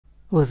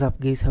What's up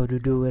guys, how do you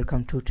do?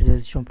 Welcome to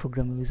today's show on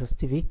ProgrammingWizards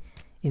TV.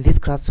 In this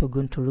class we're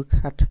going to look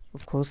at,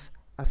 of course,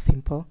 a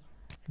simple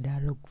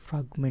dialog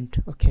fragment.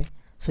 Okay,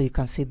 so you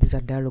can see this is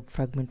a dialog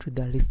fragment with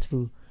a list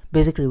view.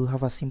 Basically we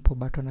have a simple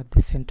button at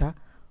the center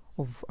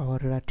of our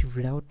relative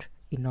layout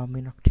in our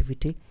main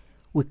activity.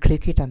 We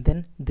click it and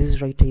then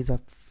this right here is a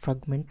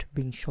fragment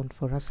being shown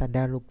for us, a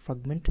dialog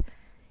fragment.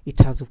 It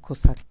has of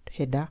course a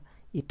header.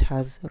 It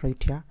has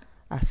right here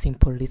a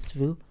simple list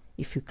view.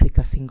 If you click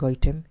a single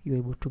item, you're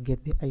able to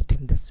get the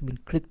item that's been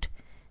clicked.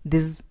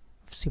 This is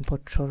simple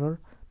tutorial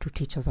to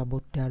teach us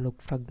about dialog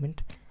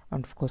fragment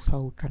and of course how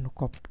we can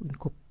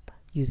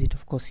use it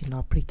of course in our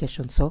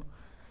application. So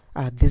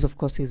this of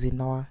course is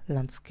in our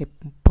landscape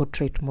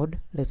portrait mode.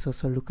 Let's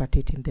also look at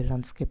it in the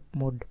landscape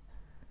mode.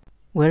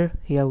 Well,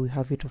 here we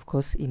have it of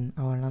course in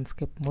our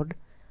landscape mode.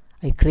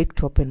 I click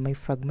to open my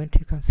fragment.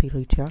 You can see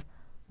right here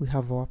we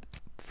have our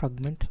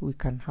fragment. We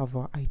can have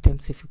our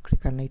items. If you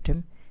click an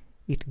item,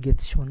 it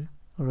gets shown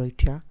right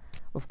here,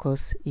 of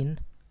course, in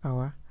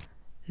our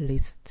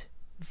list.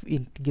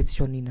 It gets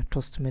shown in a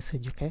toast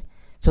message. Okay,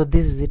 so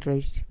this is it,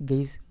 right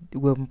guys?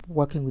 We're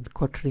working with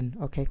Kotlin,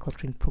 okay,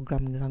 Kotlin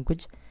programming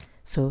language.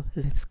 So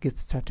let's get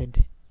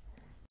started.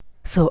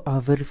 So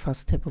our very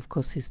first step of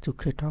course is to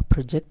create our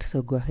project.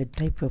 So go ahead,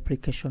 type your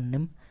application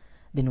name,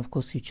 then of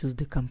course you choose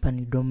the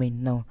company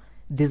domain. Now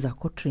this is a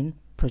Kotlin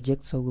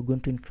project, so we're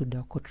going to include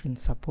our Kotlin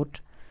support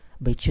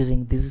by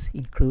choosing this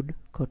include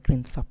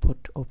Kotlin support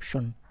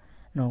option.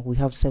 Now we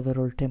have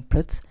several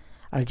templates.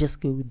 I'll just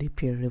go with the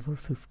API level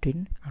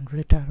 15 and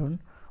later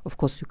on of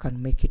course you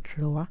can make it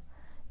lower.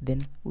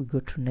 Then we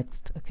go to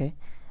next. Okay,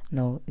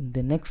 now in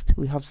the next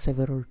we have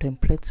several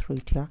templates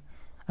right here.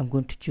 I'm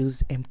going to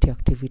choose empty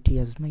activity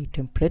as my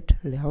template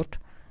layout.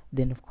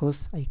 Then of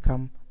course I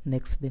come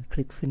next, then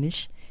click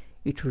finish.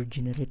 It will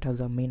generate as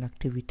a main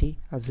activity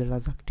as well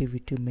as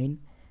activity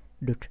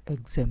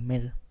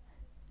main.xml.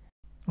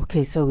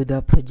 Okay, so with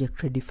our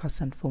project ready, first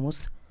and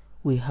foremost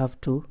we have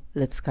to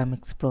let's come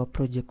explore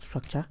project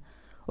structure.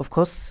 Of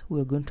course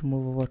we're going to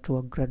move over to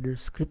our Gradle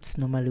scripts.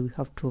 Normally we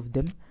have two of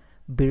them,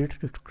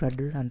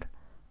 build.gradle and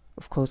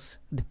of course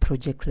the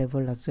project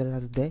level as well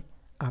as the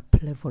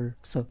app level.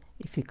 So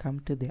if you come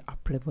to the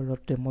app level or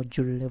the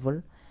module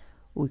level,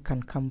 we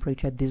can come right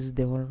here. This is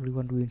the only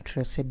one we're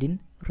interested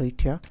in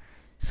right here.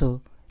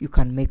 So you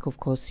can make of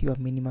course your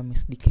minimum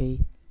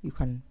SDK. You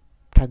can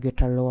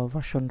target a lower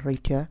version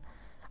right here.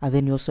 And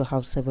then you also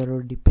have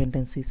several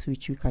dependencies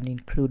which you can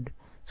include.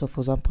 So for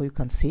example, you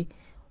can see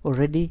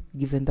already,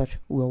 given that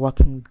we are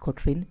working with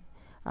Kotlin,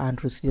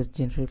 Android just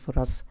generated for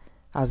us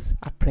as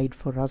applied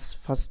for us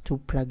first two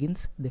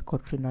plugins, the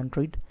Kotlin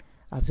Android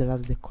as well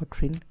as the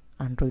Kotlin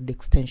Android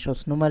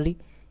extensions. Normally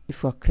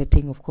if you are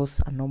creating of course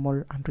a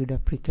normal Android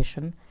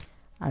application,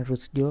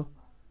 Android Studio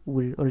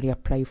will only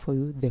apply for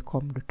you the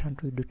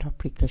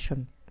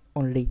com.android.application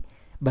only,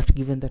 but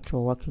given that you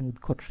are working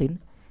with Kotlin,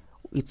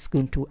 it's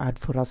going to add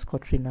for us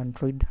Kotlin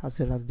Android as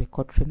well as the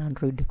Kotlin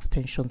Android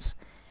extensions.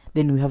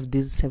 Then we have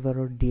these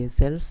several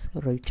DSLs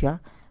right here.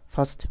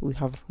 First we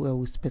have where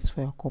we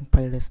specify our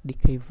compile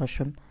SDK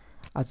version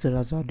as well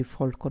as our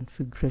default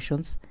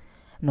configurations.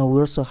 Now we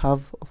also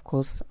have of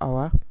course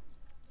our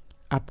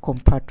app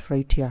compat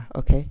right here.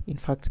 Okay, in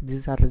fact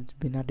these are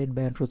been added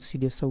by Android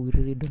Studio, so we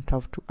really don't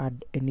have to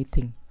add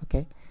anything.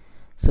 Okay,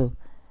 so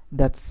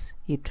that's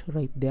it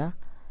right there.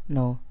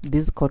 Now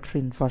this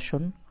Kotlin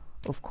version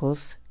of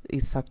course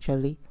is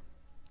actually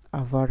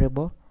a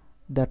variable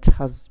that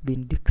has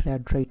been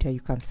declared right here.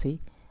 You can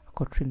see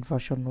Kotlin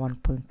version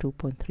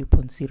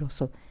 1.2.3.0.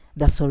 so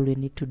that's all we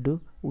need to do.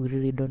 We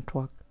really don't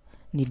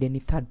need any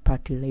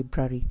third-party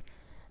library.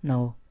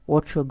 Now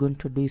what we're going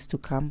to do is to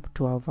come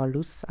to our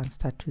values and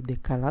start with the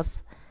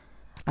colors.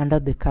 Under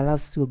the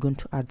colors we're going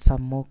to add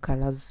some more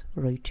colors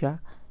right here.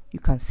 You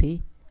can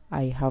see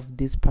I have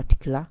this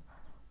particular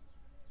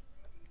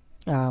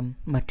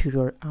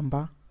material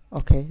amber.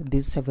 Okay,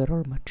 these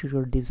several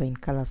material design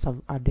colors, have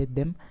added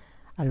them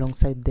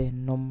alongside the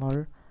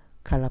normal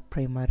color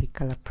primary,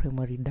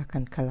 dark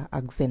and color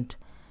accent.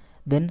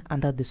 Then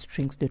under the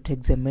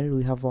strings.xml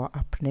we have our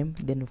app name.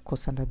 Then of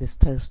course under the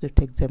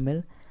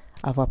styles.xml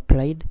I've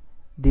applied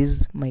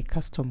these my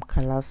custom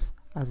colors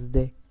as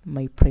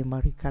my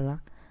primary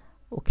color,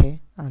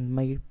 okay, and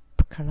my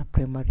color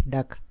primary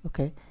dark.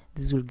 Okay,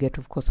 this will get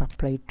of course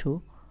applied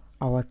to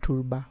our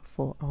toolbar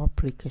for our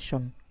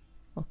application.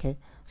 Okay,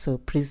 so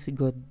please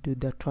go do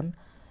that one.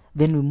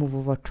 Then we move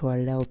over to our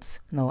layouts.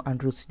 Now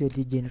Android Studio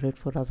did generate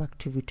for us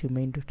activity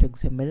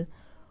main.xml.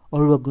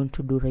 All we're going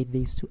to do right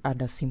there is to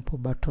add a simple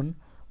button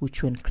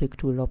which when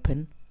clicked will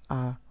open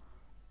our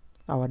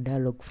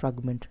dialog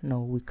fragment.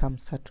 Now we come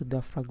start to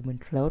the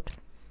fragment layout.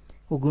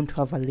 We're going to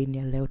have a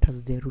linear layout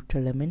as the root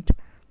element.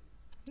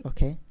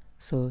 Okay,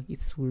 so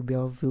it will be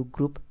our view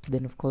group.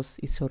 Then of course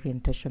its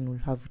orientation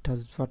will have it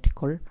as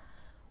vertical.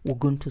 We're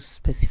going to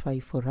specify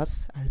for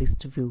us a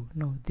list view.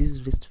 Now this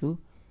list view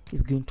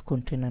is going to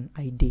contain an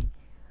ID.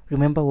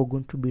 Remember we're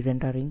going to be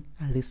rendering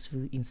a list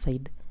view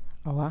inside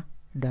our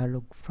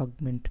dialog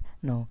fragment.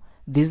 Now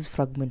this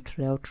fragment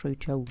layout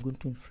right here, we're going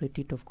to inflate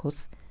it of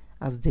course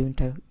as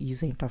the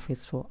user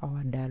interface for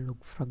our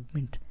dialog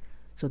fragment.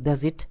 So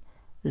that's it.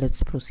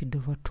 Let's proceed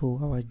over to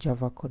our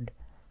Java code.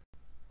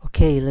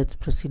 Okay, let's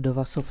proceed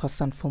over. So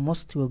first and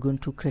foremost, we're going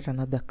to create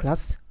another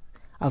class.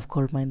 I've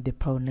called mine the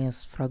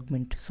pioneers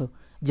fragment. So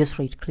just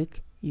right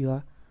click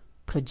your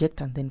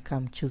project and then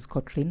come choose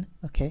Kotlin.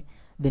 Okay,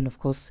 then of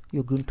course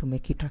you're going to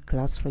make it a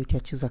class. Right here,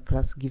 choose a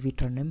class, give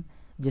it a name,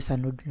 just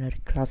an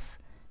ordinary class.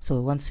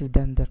 So once you've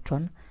done that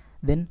one,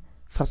 then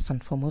first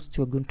and foremost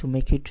you're going to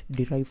make it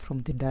derive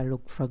from the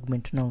dialog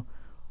fragment. Now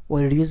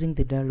while using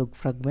the dialog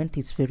fragment,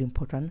 it's very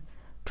important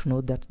to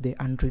know that the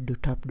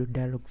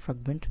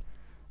android.app.dialogFragment,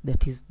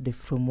 that is the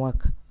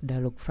framework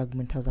dialog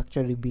fragment, has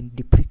actually been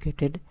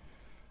deprecated,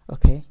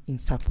 okay, in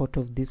support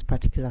of this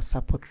particular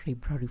support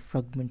library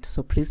fragment.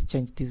 So please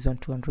change this one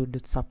to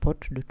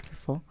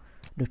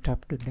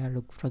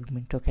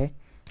android.support.v4.app.dialogFragment. okay,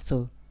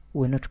 so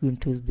we're not going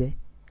to use the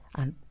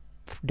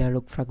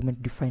dialog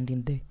fragment defined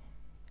in the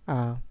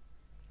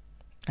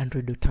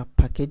android.app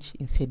package.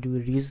 Instead we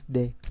will use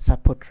the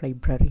support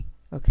library,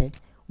 okay,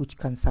 which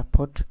can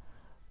support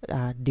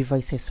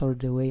devices all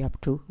the way up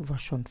to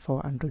version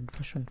 4, Android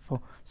version 4.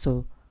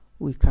 So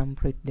we come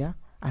right there,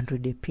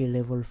 Android API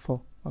level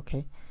 4.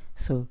 okay,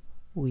 so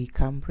we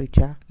come right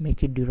here,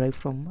 make it derive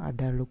from a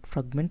dialog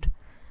fragment.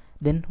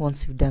 Then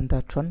once you've done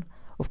that one,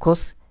 of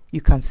course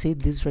you can see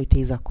this right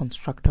here is a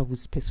constructor. We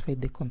specify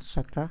the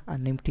constructor,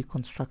 an empty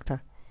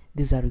constructor.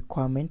 This is a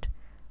requirement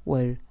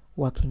while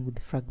working with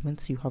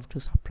fragments. You have to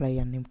supply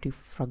an empty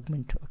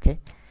fragment. okay,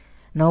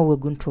 now we're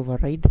going to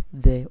override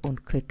the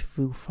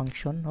onCreateView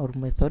function or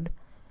method.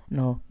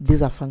 Now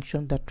these are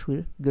functions that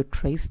will get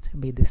traced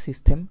by the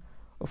system,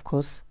 of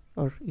course,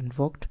 or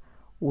invoked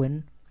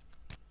when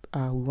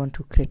we want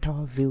to create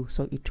our view.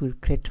 So it will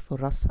create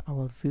for us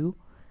our view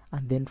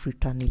and then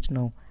return it.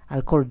 Now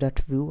I'll call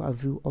that view a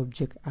view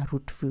object, a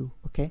root view.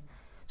 okay,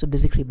 so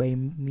basically by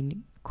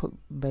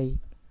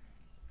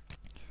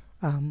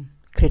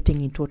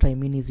creating it, what I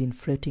mean is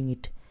inflating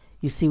it.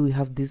 You see we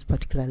have this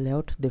particular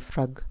layout, the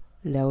frag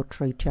layout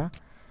right here.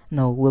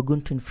 Now we're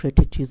going to inflate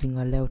it using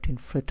a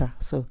LayoutInflater.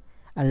 So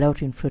a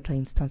LayoutInflater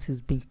instance is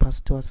being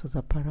passed to us as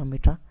a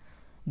parameter.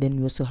 Then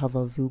we also have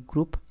a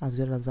ViewGroup as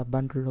well as a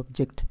bundle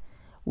object.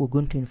 We're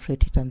going to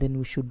inflate it and then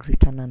we should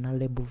return a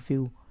nullable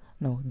view.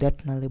 Now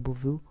that nullable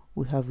view,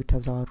 we have it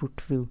as our root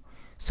view.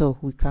 So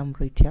we come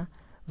right here,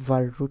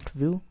 var root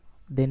view,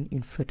 then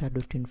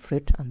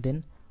inflater.inflate, and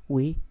then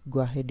we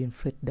go ahead and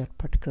inflate that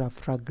particular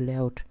frag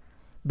layout,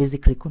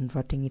 basically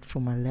converting it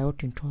from a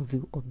layout into a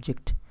view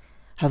object.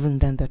 Having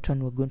done that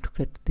one, we're going to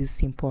create this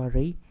simple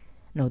array.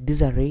 Now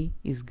this array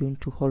is going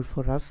to hold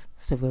for us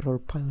several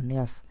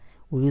pioneers.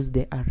 We use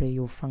the array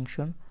of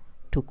function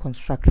to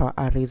construct our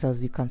arrays.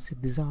 As you can see,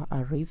 these are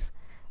arrays.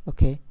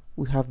 okay,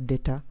 we have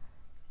data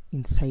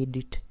inside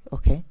it.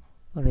 okay,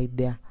 right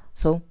there.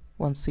 So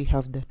once we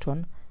have that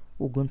one,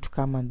 we're going to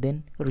come and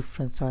then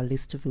reference our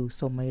list view.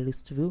 So my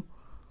list view,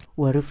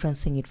 we're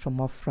referencing it from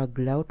our frag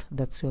layout.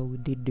 That's where we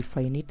did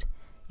define it.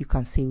 You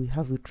can see we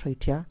have it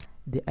right here.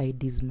 The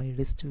ID is my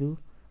list view,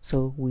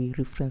 so we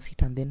reference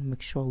it and then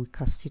make sure we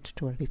cast it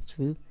to a list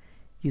view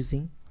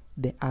using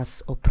the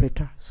as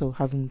operator. So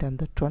having done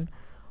that one,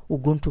 we're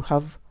going to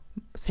have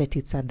set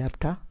its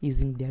adapter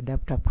using the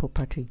adapter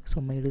property.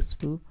 So my list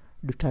view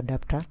dot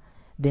adapter,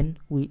 then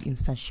we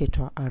instantiate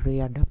our array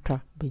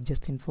adapter by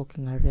just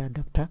invoking array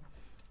adapter.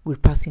 We'll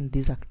pass in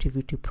this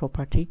activity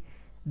property.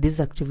 This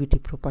activity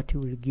property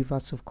will give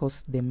us, of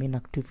course, the main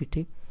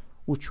activity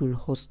which will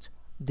host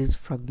this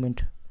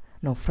fragment.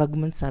 Now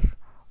fragments are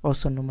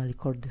also normally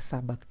called the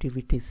sub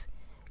activities.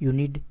 You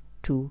need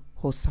to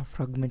host a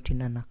fragment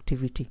in an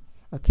activity.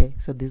 okay,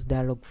 so this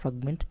dialog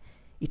fragment,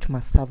 it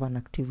must have an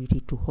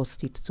activity to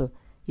host it. So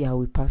yeah,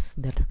 we pass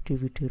that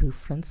activity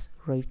reference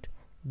right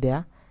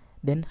there.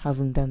 Then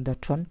having done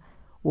that one,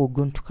 we're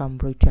going to come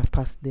right here,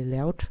 pass the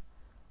layout,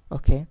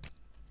 okay,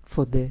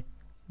 for the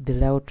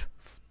layout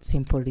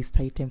simple list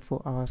item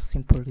for our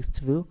simple list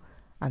view,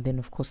 and then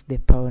of course the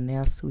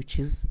pioneers, which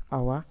is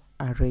our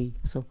array.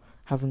 So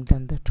having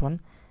done that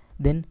one,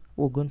 then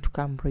we're going to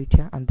come right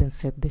here and then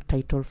set the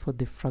title for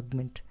the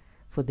fragment,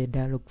 for the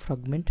dialog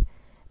fragment.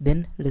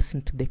 Then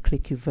listen to the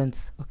click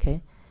events.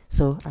 okay,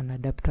 so an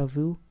adapter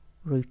view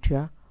right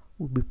here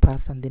will be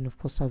passed, and then of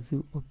course a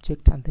view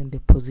object, and then the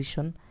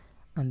position,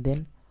 and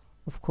then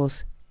of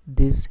course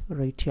this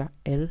right here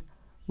L,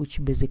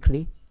 which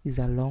basically is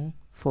a long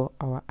for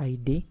our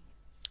ID.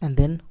 And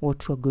then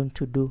what we're going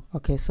to do,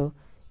 okay, so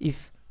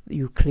if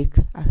you click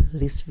a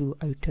list view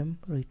item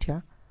right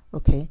here,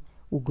 okay,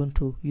 we're going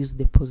to use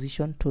the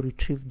position to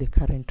retrieve the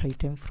current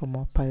item from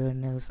our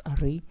pioneers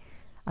array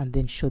and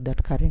then show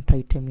that current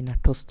item in a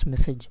toast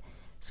message.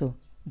 So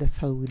that's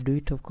how we do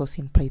it, of course,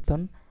 in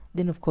Python.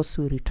 Then of course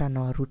we return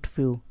our root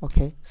view.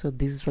 okay, so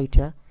this right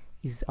here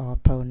is our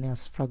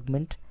pioneers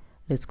fragment.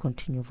 Let's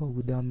continue over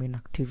with our main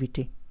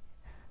activity.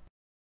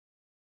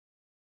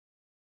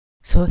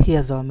 So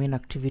here's our main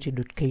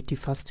activity.kt.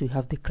 First we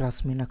have the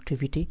class main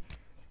activity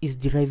is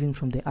deriving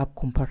from the app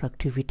compare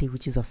activity,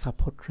 which is a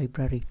support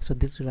library. So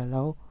this will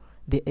allow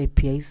the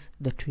APIs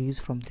that we use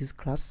from this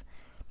class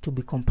to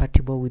be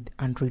compatible with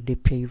Android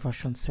API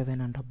version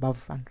 7 and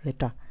above and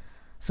later.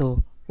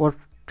 So what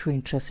we're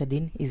interested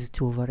in is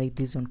to override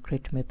this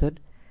onCreate method,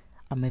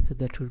 a method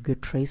that will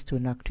get traced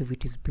when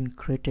activity is being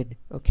created.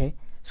 Okay,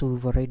 so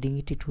overriding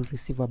it, it will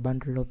receive a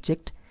bundle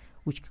object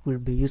which will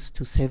be used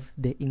to save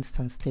the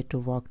instance state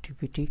of our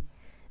activity.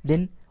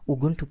 Then we're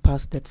going to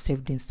pass that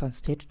saved instance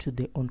state to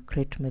the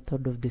onCreate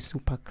method of the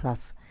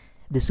superclass.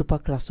 The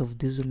superclass of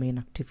this main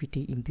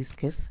activity in this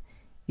case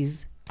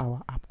is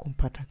our app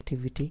compat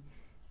activity,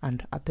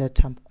 and at that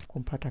time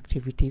compat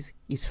activities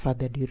is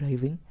further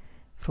deriving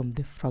from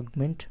the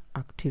fragment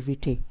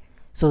activity.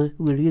 So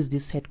we'll use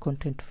this set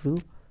content view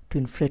to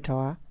inflate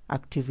our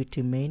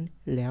activity main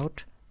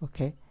layout.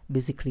 Okay,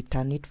 basically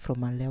turn it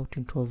from a layout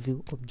into a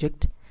view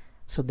object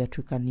so that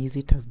we can use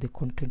it as the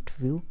content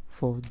view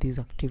for this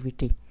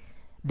activity.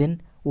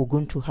 Then we're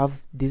going to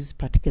have this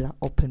particular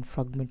open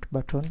fragment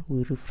button.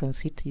 We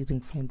reference it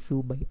using find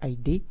view by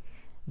ID.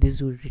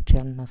 This will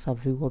return as a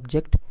view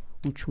object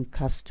which we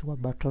cast to a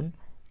button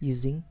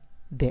using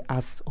the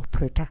as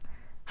operator.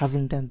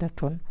 Having done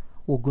that one,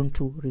 we're going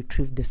to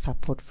retrieve the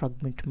support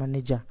fragment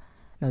manager.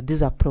 Now this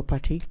is a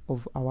property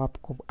of our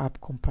app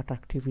compat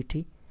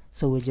activity,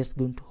 so we're just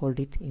going to hold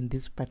it in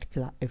this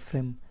particular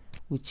FM,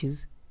 which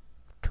is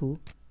to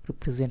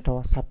represent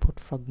our support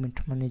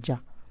fragment manager.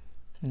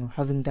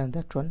 Having done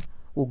that one,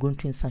 we're going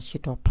to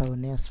instantiate our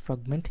pioneers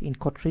fragment. In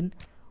Kotlin,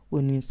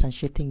 when you're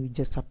instantiating, you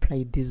just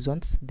apply these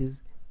ones,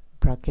 these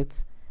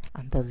brackets,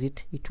 and that's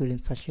it. It will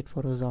instantiate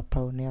for us our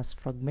pioneers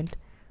fragment.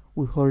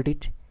 We hold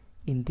it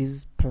in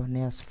this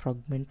pioneers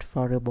fragment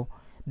variable.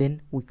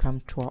 Then we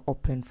come to our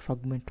open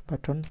fragment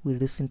button. We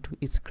listen to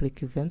its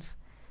click events.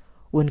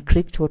 When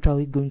clicked, what are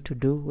we going to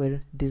do? Well,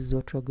 this is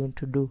what we're going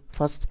to do.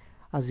 First,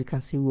 as you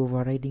can see, we're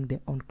overriding the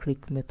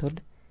onClick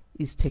method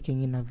is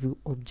taking in a view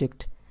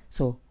object.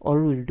 So all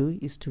we'll do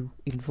is to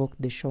invoke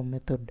the show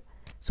method.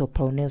 So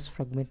pioneers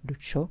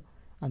fragment.show,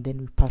 and then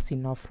we pass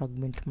in our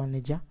fragment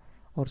manager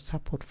or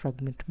support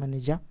fragment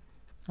manager,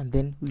 and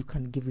then we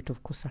can give it,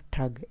 of course, a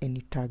tag,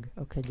 any tag.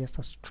 Okay, just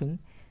a string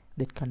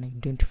that can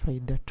identify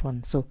that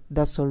one. So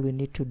that's all we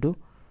need to do.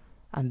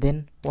 And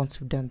then once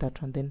we've done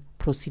that one, then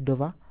proceed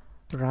over,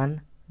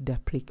 run the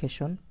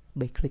application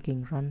by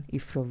clicking run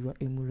if you have your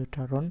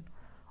emulator on,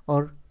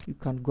 or you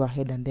can go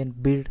ahead and then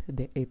build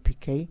the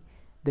APK,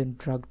 then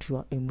drag to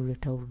your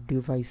emulator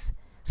device.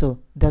 So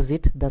that's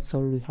it. That's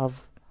all we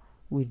have.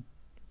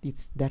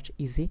 It's that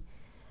easy.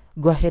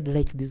 Go ahead,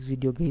 like this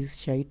video, guys,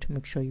 share it,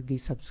 make sure you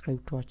guys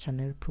subscribe to our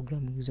channel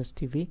ProgrammingWizards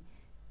TV,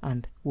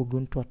 and we're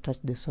going to attach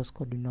the source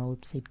code in our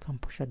website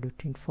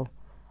campusha.info.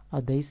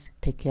 Otherwise,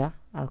 take care.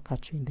 I'll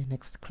catch you in the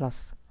next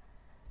class.